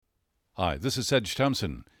Hi, this is Sedge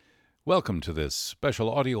Thompson. Welcome to this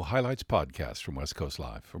special audio highlights podcast from West Coast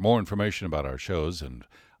Live. For more information about our shows and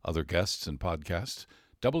other guests and podcasts,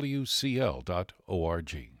 wcl.org.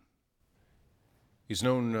 He's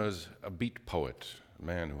known as a beat poet, a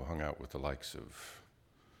man who hung out with the likes of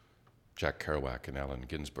Jack Kerouac and Allen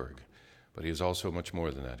Ginsberg. But he is also much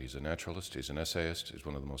more than that. He's a naturalist, he's an essayist, he's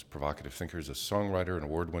one of the most provocative thinkers, a songwriter, an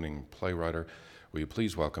award-winning playwright. Will you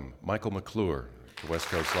please welcome Michael McClure to West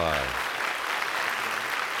Coast Live.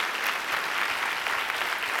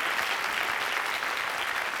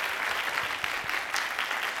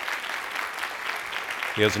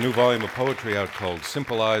 He has a new volume of poetry out called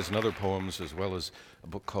Simple Eyes and Other Poems, as well as a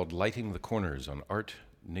book called Lighting the Corners on Art,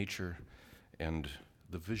 Nature, and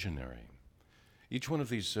the Visionary. Each one of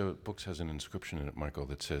these books has an inscription in it, Michael,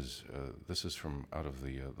 that says, this is from out of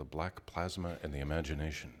the black plasma and the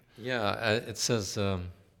imagination. Yeah, it says,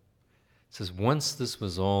 once this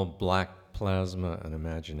was all black plasma and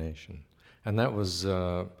imagination. And that was,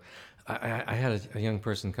 I had a young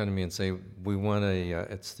person come to me and say, we want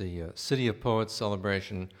it's the City of Poets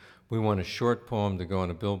celebration. We want a short poem to go on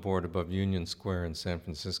a billboard above Union Square in San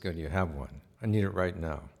Francisco. Do you have one? I need it right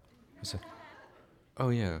now. I said, oh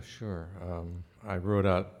yeah, sure. I wrote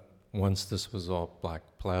out, once this was all black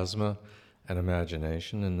plasma and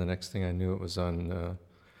imagination, and the next thing I knew it was on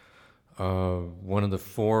one of the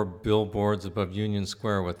 4 billboards above Union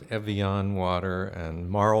Square with Evian water and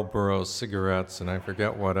Marlboro cigarettes and I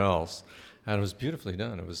forget what else. And it was beautifully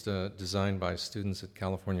done. It was designed by students at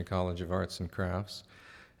California College of Arts and Crafts,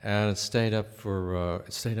 and it stayed up for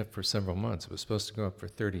several months. It was supposed to go up for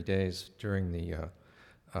 30 days during the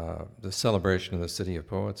celebration of the City of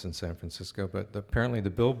Poets in San Francisco, but apparently the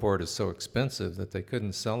billboard is so expensive that they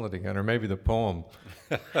couldn't sell it again, or maybe the poem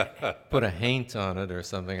put a haint on it or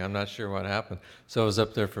something. I'm not sure what happened. So it was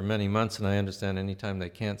up there for many months, and I understand anytime they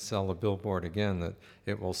can't sell the billboard again, that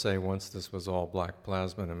it will say, once this was all black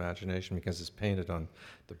plasma and imagination, because it's painted on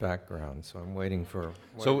the background. So I'm waiting for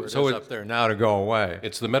whatever it is up there now to go away.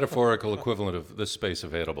 It's the metaphorical equivalent of this space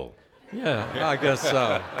available. Yeah, I guess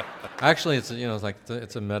so. Actually, it's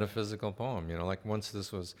it's a metaphysical poem. Like once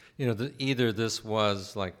this was, either this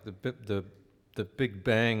was like the Big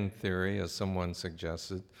Bang theory, as someone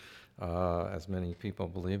suggested, as many people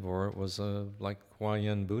believe, or it was like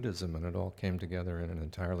Huayan Buddhism, and it all came together in an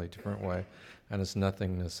entirely different way, and it's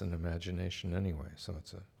nothingness and imagination anyway. So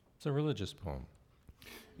it's a religious poem.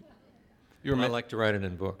 I like to write it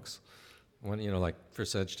in books. When like for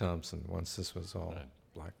Sedge Thompson, once this was all. Right.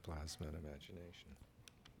 Black plasma and imagination.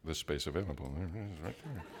 This space available. Right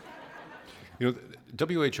there.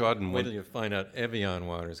 W.H. Auden wait till you find out Evian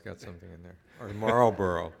water's got something in there. Or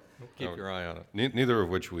Marlboro. Keep your eye on it. Neither of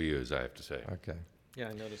which we use, I have to say. Okay. Yeah,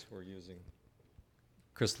 I noticed we're using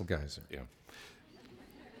Crystal Geyser. Yeah.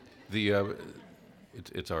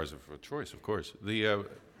 It's ours of choice, of course. The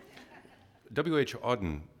W.H.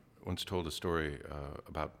 Auden once told a story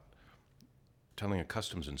about telling a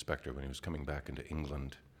customs inspector when he was coming back into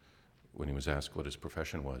England, when he was asked what his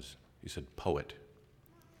profession was, he said, poet.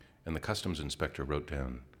 And the customs inspector wrote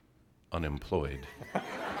down, unemployed.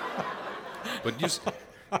 But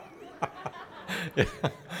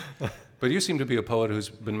you seem to be a poet who's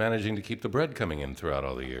been managing to keep the bread coming in throughout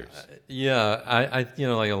all the years. Yeah, I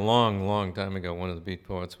like a long, long time ago, one of the beat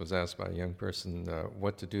poets was asked by a young person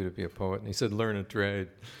what to do to be a poet, and he said, learn a trade.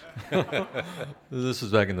 This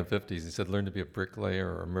was back in the 50s. He said, learn to be a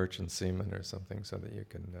bricklayer or a merchant seaman or something, so that you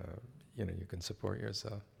can, you can support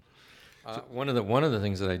yourself. One of the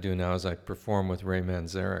things that I do now is I perform with Ray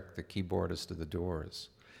Manzarek, the keyboardist of the Doors,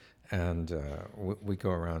 and we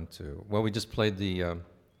go around we just played the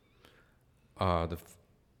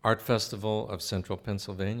Art Festival of Central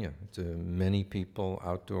Pennsylvania to many people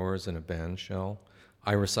outdoors in a band shell.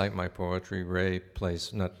 I recite my poetry. Ray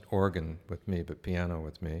plays not organ with me, but piano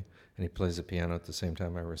with me, and he plays the piano at the same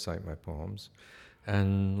time I recite my poems.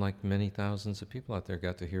 And like many thousands of people out there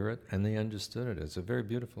got to hear it, and they understood it. It's a very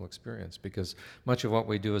beautiful experience, because much of what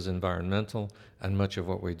we do is environmental, and much of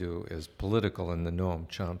what we do is political in the Noam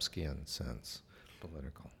Chomskyan sense,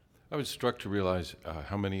 political. I was struck to realize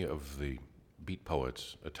how many of the beat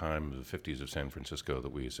poets, a time of the 50s of San Francisco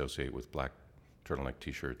that we associate with black turtleneck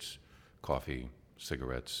T-shirts, coffee,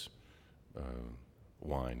 cigarettes,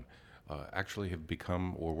 wine, actually have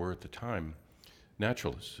become, or were at the time,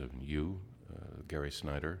 naturalists. You, Gary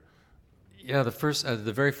Snyder. Yeah,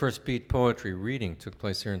 the very first beat poetry reading took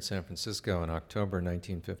place here in San Francisco in October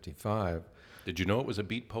 1955. Did you know it was a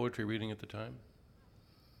beat poetry reading at the time?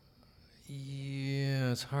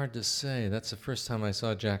 Yeah, it's hard to say. That's the first time I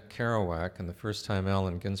saw Jack Kerouac and the first time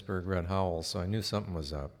Allen Ginsberg read Howells, so I knew something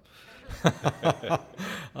was up.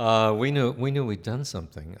 We knew we'd done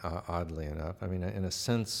something, oddly enough. I mean, in a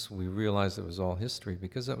sense, we realized it was all history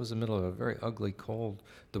because that was the middle of a very ugly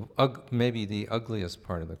maybe the ugliest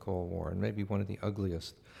part of the Cold War, and maybe one of the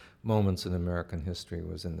ugliest moments in American history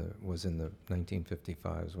was in the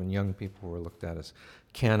 1955s, when young people were looked at as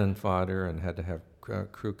cannon fodder and had to have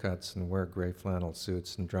crew cuts and wear gray flannel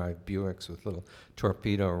suits and drive Buicks with little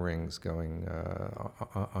torpedo rings going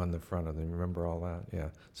on the front of them. Remember all that? Yeah.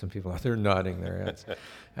 Some people out there nodding their heads.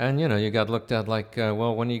 And, you got looked at like,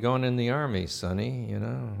 well, when are you going in the Army, sonny?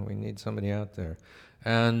 We need somebody out there.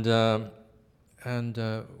 And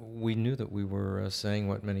we knew that we were saying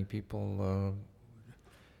what many people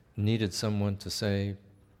needed someone to say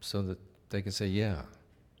so that they could say, yeah.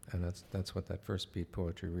 And that's what that first beat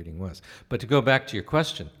poetry reading was. But to go back to your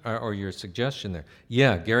question, or your suggestion there,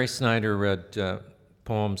 yeah, Gary Snyder read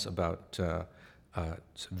poems about,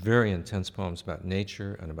 very intense poems about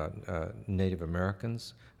nature and about Native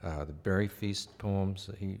Americans. The Berry Feast poems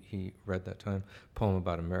he read that time, poem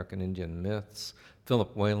about American Indian myths.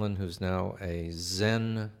 Philip Whalen, who's now a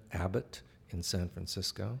Zen abbot in San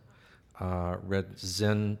Francisco, read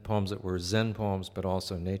Zen poems that were Zen poems, but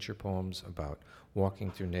also nature poems about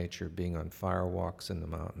walking through nature, being on fire walks in the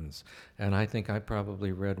mountains. And I think I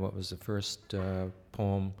probably read what was the first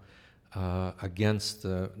poem against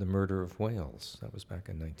the murder of whales. That was back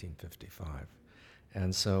in 1955.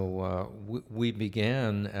 And so we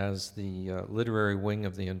began as the literary wing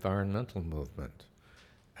of the environmental movement.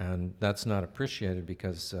 And that's not appreciated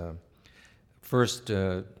because first,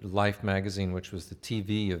 Life magazine, which was the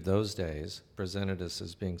TV of those days, presented us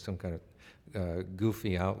as being some kind of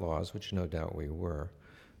goofy outlaws, which no doubt we were,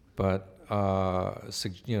 but kind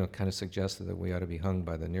of suggested that we ought to be hung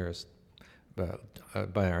by the nearest,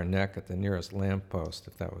 by our neck at the nearest lamppost,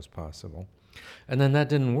 if that was possible. And then that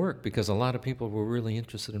didn't work because a lot of people were really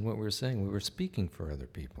interested in what we were saying. We were speaking for other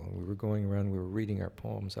people. We were going around. We were reading our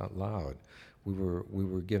poems out loud. We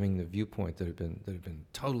were giving the viewpoint that had been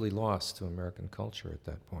totally lost to American culture at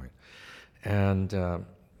that point. And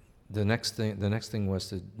the next thing was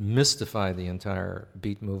to mystify the entire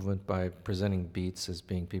beat movement by presenting beats as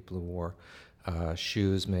being people who wore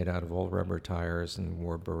shoes made out of old rubber tires and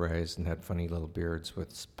wore berets and had funny little beards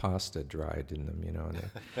with pasta dried in them, and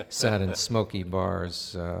they sat in smoky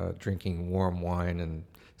bars drinking warm wine and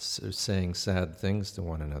saying sad things to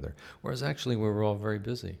one another. Whereas actually we were all very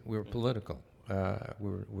busy. We were political.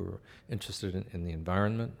 We were interested in the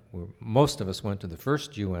environment. Most of us went to the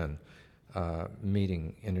first UN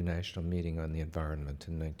international meeting on the environment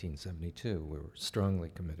in 1972. We were strongly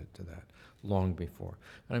committed to that long before.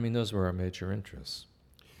 And I mean, those were our major interests.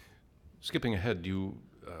 Skipping ahead, you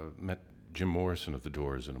met Jim Morrison of the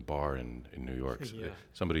Doors in a bar in New York. Yeah.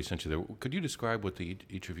 Somebody sent you there. Could you describe what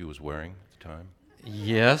each of you was wearing at the time?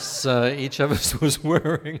 Yes, each of us was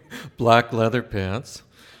wearing black leather pants.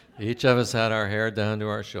 Each of us had our hair down to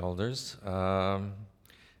our shoulders.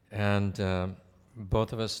 And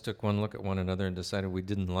both of us took one look at one another and decided we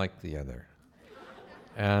didn't like the other.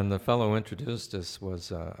 And the fellow who introduced us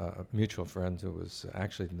was a mutual friend who was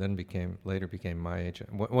actually later became my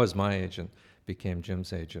agent, was my agent, became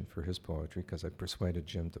Jim's agent for his poetry because I persuaded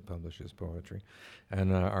Jim to publish his poetry.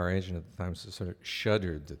 And our agent at the time sort of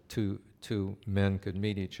shuddered that two men could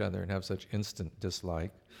meet each other and have such instant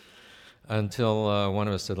dislike until one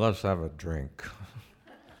of us said, "Let's have a drink."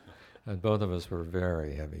 And both of us were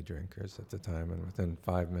very heavy drinkers at the time, and within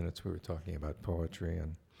 5 minutes we were talking about poetry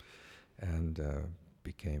and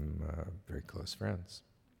became very close friends.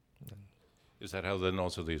 Is that how then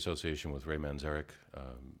also the association with Ray Manzarek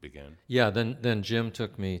began? Yeah, then Jim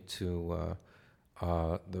took me to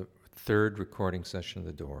the third recording session of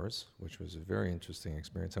The Doors, which was a very interesting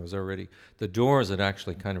experience. The Doors had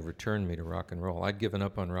actually kind of returned me to rock and roll. I'd given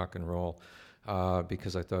up on rock and roll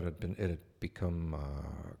because I thought it had become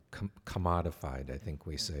commodified, I think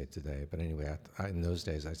we say today. But anyway, in those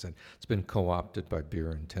days I said, it's been co-opted by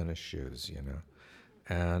beer and tennis shoes,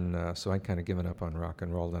 And so I'd kind of given up on rock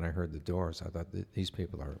and roll. Then I heard the Doors. I thought, these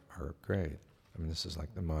people are great. I mean, this is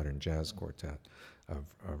like the modern jazz quartet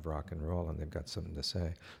of rock and roll, and they've got something to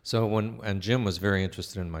say. And Jim was very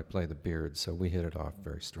interested in my play, The Beard, so we hit it off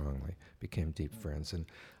very strongly, became deep friends. And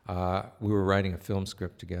we were writing a film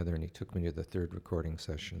script together, and he took me to the third recording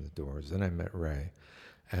session of The Doors. Then I met Ray.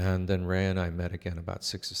 And then Ray and I met again about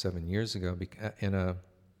 6 or 7 years ago in a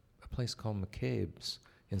place called McCabe's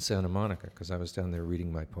in Santa Monica, because I was down there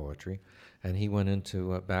reading my poetry, and he went in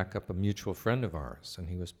to back up a mutual friend of ours, and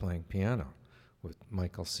he was playing piano with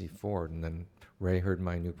Michael C. Ford. And then Ray heard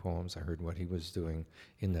my new poems. I heard what he was doing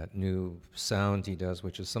in that new sound he does,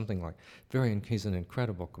 which is something like he's an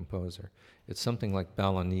incredible composer. It's something like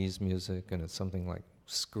Balinese music, and it's something like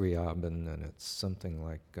Scriabin, and it's something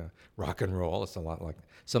like rock and roll. It's a lot like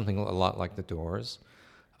the Doors.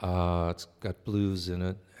 It's got blues in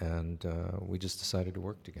it, and we just decided to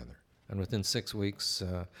work together. And within 6 weeks,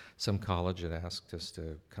 some college had asked us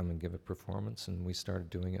to come and give a performance, and we started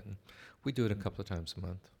doing it. And we do it a couple of times a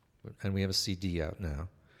month. And we have a CD out now,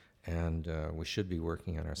 and we should be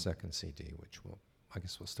working on our second CD, which I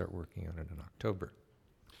guess we'll start working on it in October.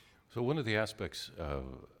 So one of the aspects of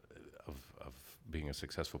being a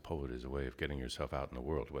successful poet is a way of getting yourself out in the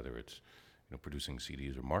world, whether it's producing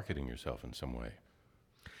CDs or marketing yourself in some way.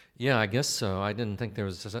 Yeah, I guess so. I didn't think there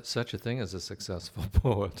was such a thing as a successful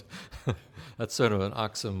poet. That's sort of an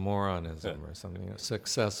oxymoronism or something. A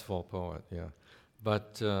successful poet, yeah.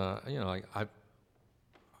 But I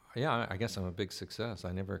guess I'm a big success.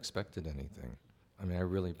 I never expected anything. I mean, I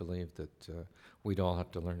really believe that we'd all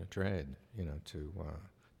have to learn a trade,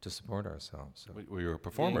 to support ourselves. So Well, you're a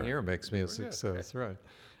performer. being here makes me a success, right?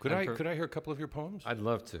 Could I hear a couple of your poems? I'd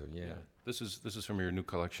love to. Yeah. This is from your new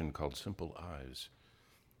collection called Simple Eyes.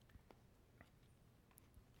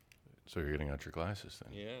 So you're getting out your glasses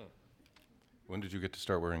then. Yeah. When did you get to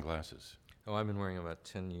start wearing glasses? Oh, I've been wearing them about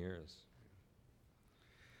 10 years.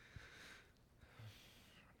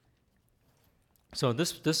 So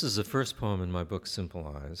this is the first poem in my book, Simple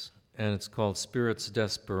Eyes, and it's called Spirit's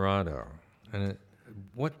Desperado. And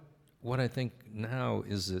what I think now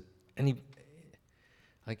is that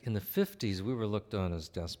like in the 50s, we were looked on as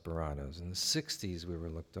desperados. In the 60s, we were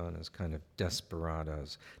looked on as kind of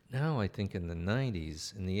desperados. Now I think in the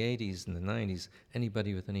 90s, in the 80s, and the 90s,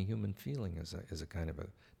 anybody with any human feeling is a kind of a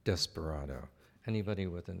desperado. Anybody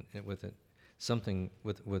with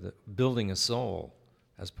building a soul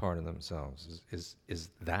as part of themselves is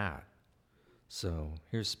that. So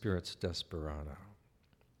here's Spirit's Desperado.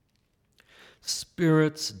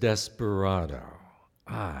 Spirit's Desperado,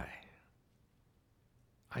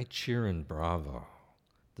 I cheer in bravo,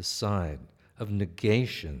 the side of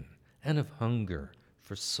negation and of hunger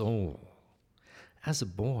for soul. As a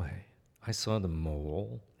boy, I saw the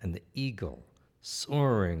mole and the eagle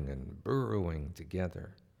soaring and burrowing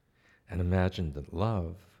together, and imagined that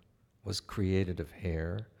love was created of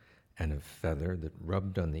hair and of feather that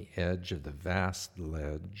rubbed on the edge of the vast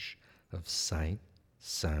ledge of sight,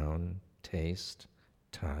 sound, taste,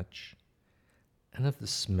 touch, and of the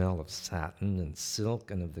smell of satin and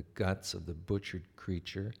silk, and of the guts of the butchered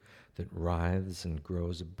creature that writhes and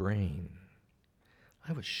grows a brain.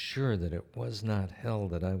 I was sure that it was not hell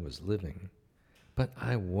that I was living, but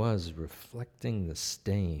I was reflecting the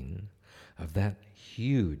stain of that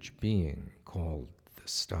huge being called the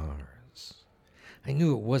stars. I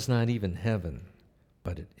knew it was not even heaven,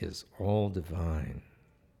 but it is all divine.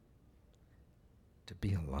 To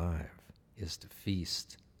be alive is to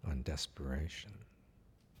feast on desperation.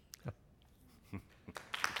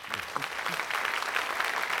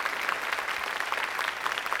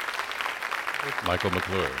 Michael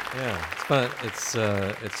McClure. Yeah, it's fun.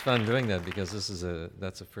 It's fun doing that because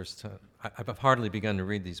that's the first time. I've hardly begun to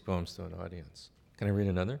read these poems to an audience. Can I read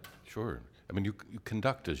another? Sure. I mean, you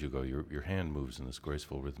conduct as you go. Your hand moves in this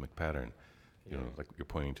graceful rhythmic pattern. You know, like you're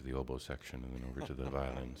pointing to the oboe section and then over to the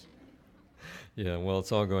violins. Yeah, well,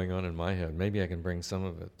 it's all going on in my head. Maybe I can bring some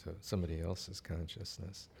of it to somebody else's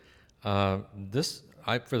consciousness. For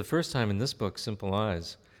the first time in this book, Simple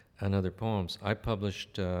Eyes and Other Poems, I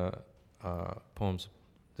published poems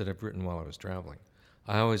that I've written while I was traveling.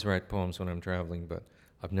 I always write poems when I'm traveling, but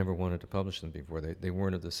I've never wanted to publish them before. They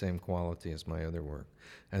weren't of the same quality as my other work.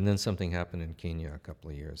 And then something happened in Kenya a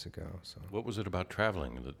couple of years ago. So What was it about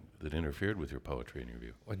traveling that interfered with your poetry in your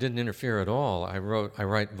view? it didn't interfere at all. I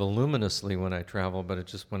write voluminously when I travel, but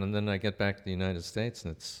and then I get back to the United States,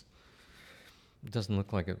 and it doesn't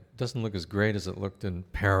look as great as it looked in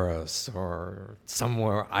Paris or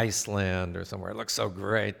somewhere, Iceland or somewhere. It looks so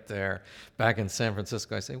great there. Back in San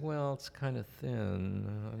Francisco, I say, well, it's kind of thin.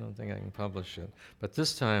 I don't think I can publish it. But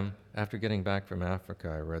this time, after getting back from Africa,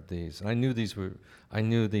 I read these. And I knew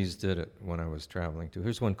these did it when I was traveling too.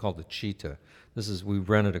 Here's one called The Cheetah. We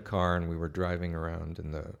rented a car and we were driving around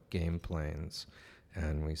in the game plains,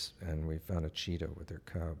 and we found a cheetah with her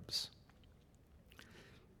cubs.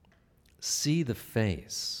 See the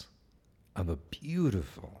face of a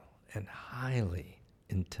beautiful and highly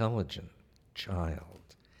intelligent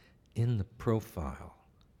child in the profile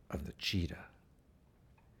of the cheetah.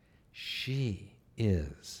 She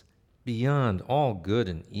is beyond all good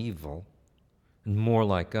and evil, and more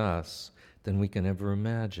like us than we can ever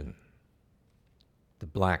imagine. the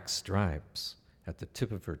black stripes at the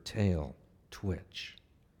tip of her tail twitch,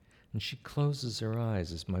 and she closes her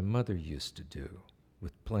eyes as my mother used to do,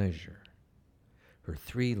 with pleasure. Her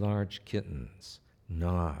 3 large kittens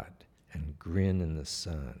nod and grin in the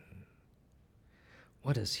sun.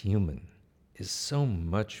 What is human is so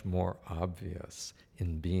much more obvious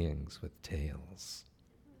in beings with tails.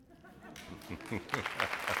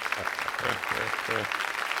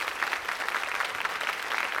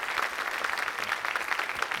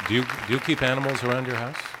 Do you keep animals around your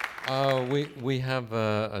house? We have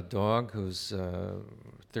a dog who's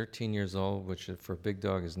 13 years old, which for a big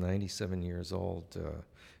dog is 97 years old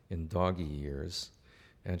in doggy years.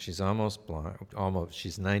 And she's almost blind,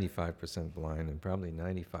 she's 95% blind and probably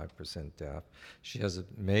 95% deaf. She has a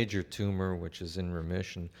major tumor which is in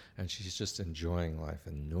remission, and she's just enjoying life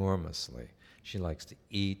enormously. She likes to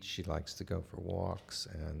eat, she likes to go for walks,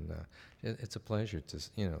 and it's a pleasure to,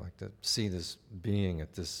 like to see this being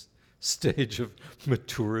at this stage of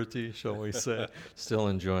maturity, shall we say, still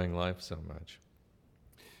enjoying life so much.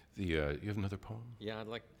 You have another poem? Yeah,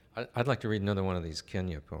 I'd like to read another one of these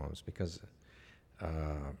Kenya poems, because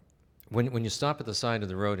when you stop at the side of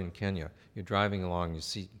the road in Kenya, you're driving along, you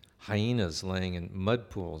see hyenas laying in mud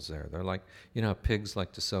pools there. They're like, how pigs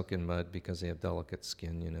like to soak in mud because they have delicate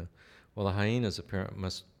skin, Well, the hyenas apparently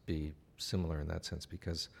must be similar in that sense,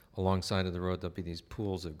 because alongside of the road there'll be these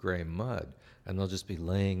pools of gray mud, and they'll just be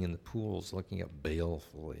laying in the pools looking up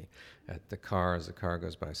balefully at the car as the car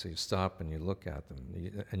goes by. So you stop and you look at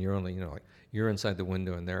them, and you're only, like you're inside the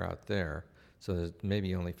window and they're out there, so there's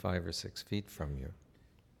maybe only 5 or 6 feet from you.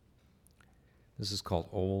 This is called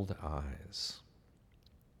Old Eyes.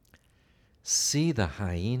 See the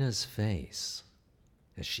hyena's face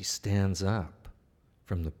as she stands up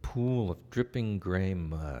from the pool of dripping gray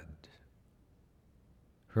mud.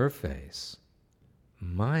 Her face,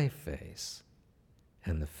 my face,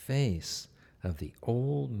 and the face of the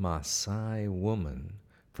old Maasai woman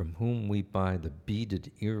from whom we buy the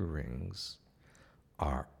beaded earrings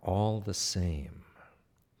are all the same.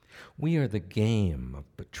 We are the game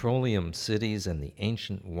of petroleum cities and the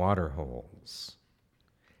ancient water holes.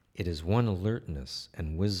 It is one alertness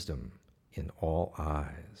and wisdom in all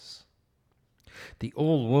eyes. The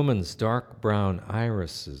old woman's dark brown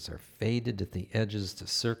irises are faded at the edges to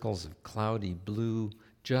circles of cloudy blue,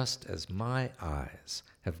 just as my eyes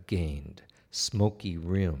have gained smoky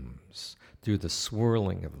rims through the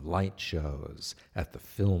swirling of light shows at the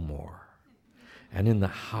Fillmore, and in the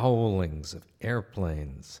howlings of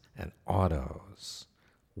airplanes and autos,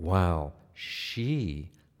 while she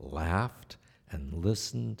laughed and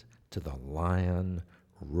listened to the lion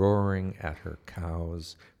roaring at her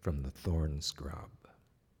cows from the thorn scrub.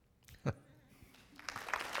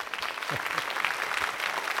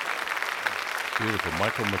 Beautiful.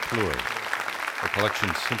 Michael McClure, the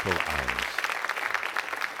collection Simple Eyes.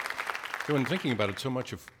 So in thinking about it, so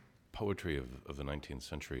much of poetry of the 19th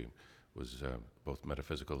century was both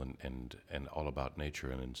metaphysical and all about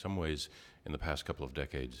nature. And in some ways, in the past couple of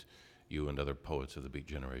decades, you and other poets of the Beat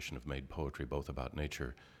generation have made poetry both about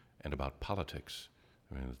nature and about politics.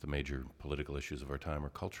 I mean, the major political issues of our time are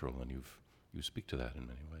cultural, and you speak to that in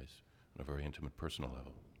many ways, on a very intimate, personal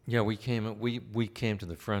level. Yeah, we came to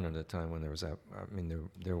the front at a time when there was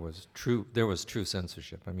there was true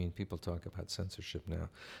censorship. I mean, people talk about censorship now,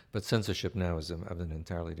 but censorship now is of an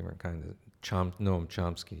entirely different kind that Noam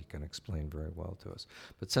Chomsky can explain very well to us.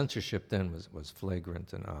 But censorship then was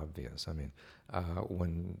flagrant and obvious. I mean,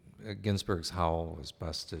 when Ginsberg's Howl was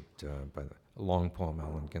busted by a long poem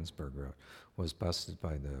Allen Ginsberg wrote, was busted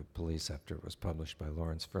by the police after it was published by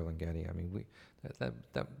Lawrence Ferlinghetti. I mean,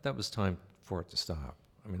 that was time for it to stop.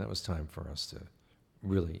 I mean, that was time for us to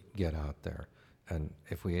really get out there. And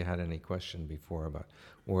if we had any question before about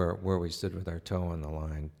where we stood with our toe on the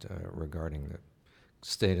line regarding the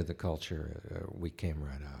state of the culture, we came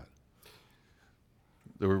right out.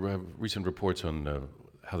 There were recent reports on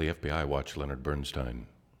how the FBI watched Leonard Bernstein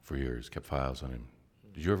for years, kept files on him.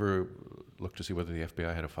 Did you ever look to see whether the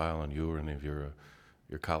FBI had a file on you or any of your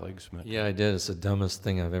colleagues? Yeah, I did. It's the dumbest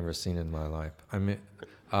thing I've ever seen in my life. I mean,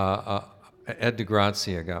 Ed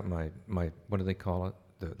DeGrazia got my what do they call it?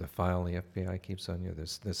 The file the FBI keeps on you.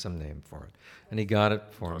 There's some name for it, and he got it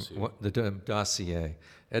for me. The dossier.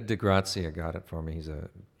 Ed DeGrazia got it for me. He's a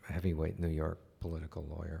heavyweight New York political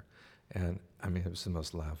lawyer, and I mean, it was the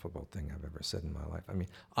most laughable thing I've ever said in my life. I mean,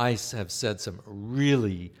 I have said some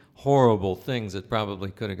really horrible things that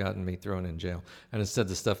probably could have gotten me thrown in jail, and instead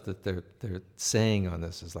the stuff that they're saying on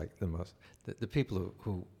this is like the most. The people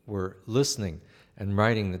who were listening and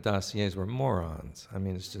writing the dossiers were morons. I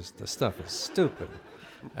mean, it's just, the stuff is stupid.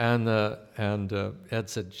 And Ed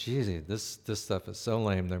said, "Gee, this stuff is so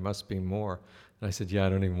lame. There must be more." And I said, "Yeah, I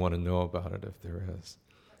don't even want to know about it if there is."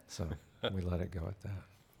 So we let it go at that.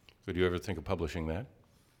 Would you ever think of publishing that?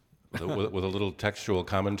 With a little textual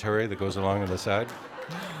commentary that goes along on the side?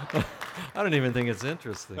 I don't even think it's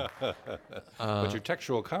interesting. But your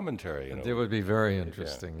textual commentary, you know. It would be very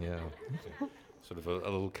interesting, yeah. Sort of a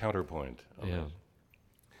little counterpoint. Yeah.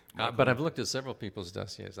 But I've looked at several people's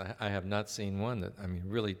dossiers. I have not seen one that, I mean,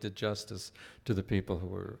 really did justice to the people who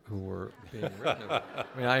were being written about.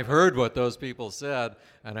 I mean, I've heard what those people said,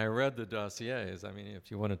 and I read the dossiers. I mean,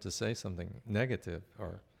 if you wanted to say something negative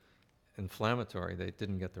or inflammatory, they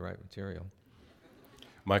didn't get the right material.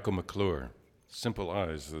 Michael McClure, Simple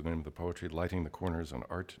Eyes is the name of the poetry, lighting the corners on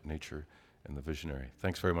art, nature, and the visionary.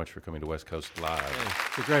 Thanks very much for coming to West Coast Live. Hey,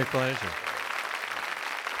 it's a great pleasure.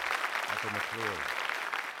 Michael McClure.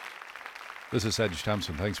 This is Sedge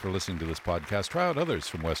Thompson. Thanks for listening to this podcast. Try out others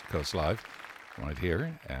from West Coast Live right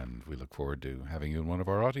here, and we look forward to having you in one of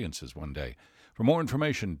our audiences one day. For more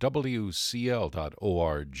information, wcl.org.